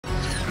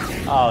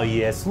Oh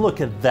yes, look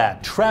at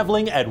that.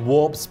 Traveling at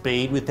warp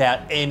speed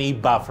without any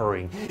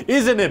buffering.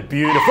 Isn't it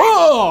beautiful?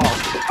 Oh!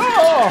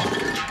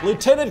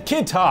 Lieutenant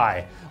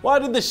Kitai, why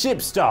did the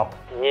ship stop?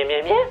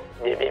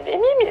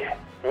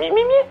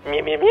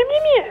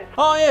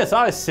 Oh yes,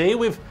 I see.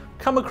 We've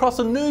come across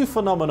a new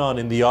phenomenon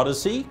in the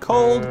Odyssey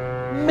called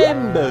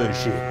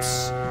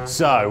memberships.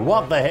 So,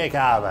 what the heck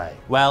are they?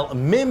 Well,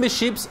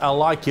 memberships are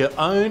like your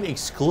own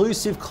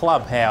exclusive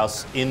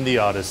clubhouse in the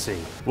Odyssey,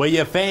 where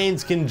your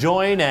fans can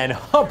join and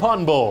hop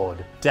on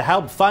board to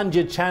help fund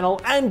your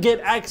channel and get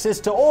access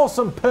to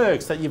awesome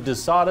perks that you've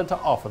decided to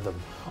offer them.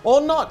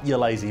 Or not, you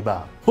lazy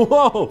bum.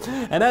 Whoa!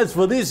 And as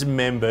for this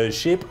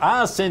membership,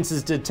 our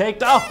sensors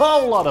detect a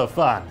whole lot of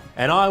fun.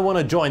 And I want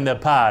to join the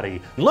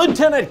party.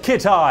 Lieutenant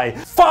Kitai,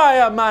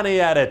 fire money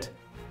at it!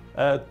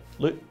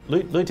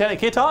 Lieutenant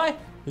Kitai?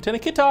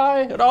 Lieutenant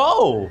Kitai?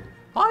 Oh,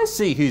 I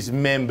see whose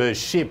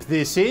membership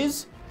this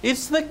is.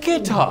 It's the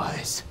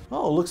Kitais.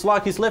 Oh, looks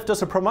like he's left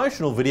us a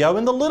promotional video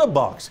in the litter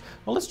box.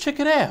 Well, let's check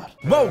it out.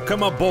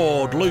 Welcome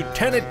aboard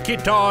Lieutenant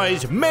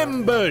Kitai's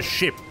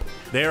membership.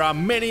 There are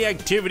many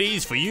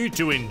activities for you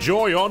to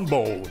enjoy on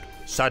board,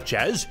 such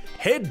as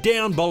head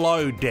down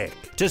below deck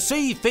to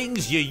see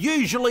things you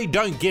usually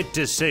don't get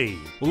to see,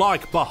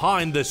 like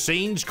behind the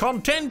scenes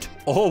content,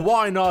 or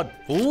why not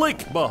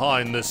lick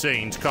behind the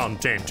scenes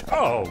content.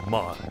 Oh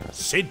my.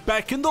 Sit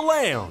back in the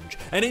lounge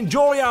and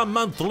enjoy our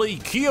monthly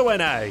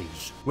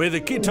Q&As, where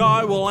the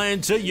Kitai will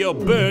answer your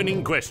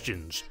burning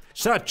questions,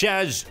 such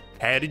as,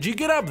 how did you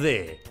get up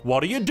there?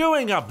 What are you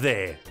doing up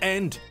there?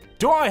 And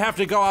do I have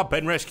to go up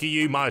and rescue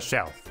you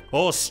myself?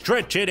 Or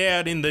stretch it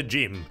out in the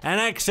gym and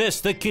access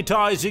the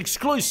Kitai's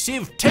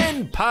exclusive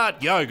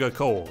 10-part yoga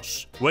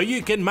course, where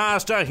you can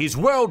master his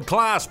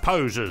world-class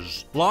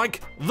poses,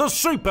 like the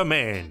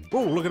Superman.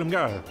 Oh, look at him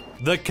go.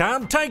 The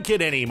can't take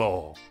it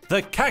anymore,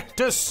 the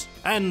cactus,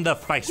 and the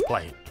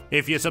faceplant.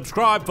 If you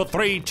subscribe for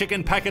 3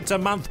 chicken packets a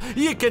month,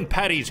 you can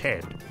pat his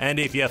head. And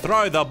if you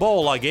throw the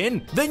ball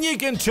again, then you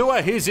can tour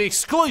his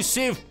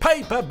exclusive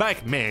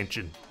paperback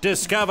mansion.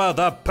 Discover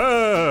the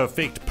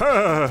perfect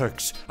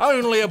perks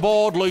only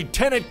aboard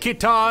Lieutenant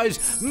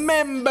Kitai's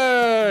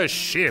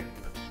membership.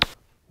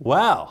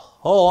 Well,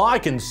 all I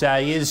can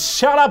say is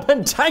shut up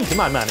and take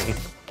my money.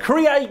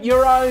 Create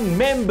your own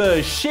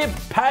membership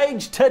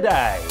page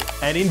today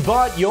and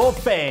invite your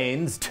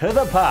fans to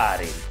the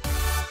party.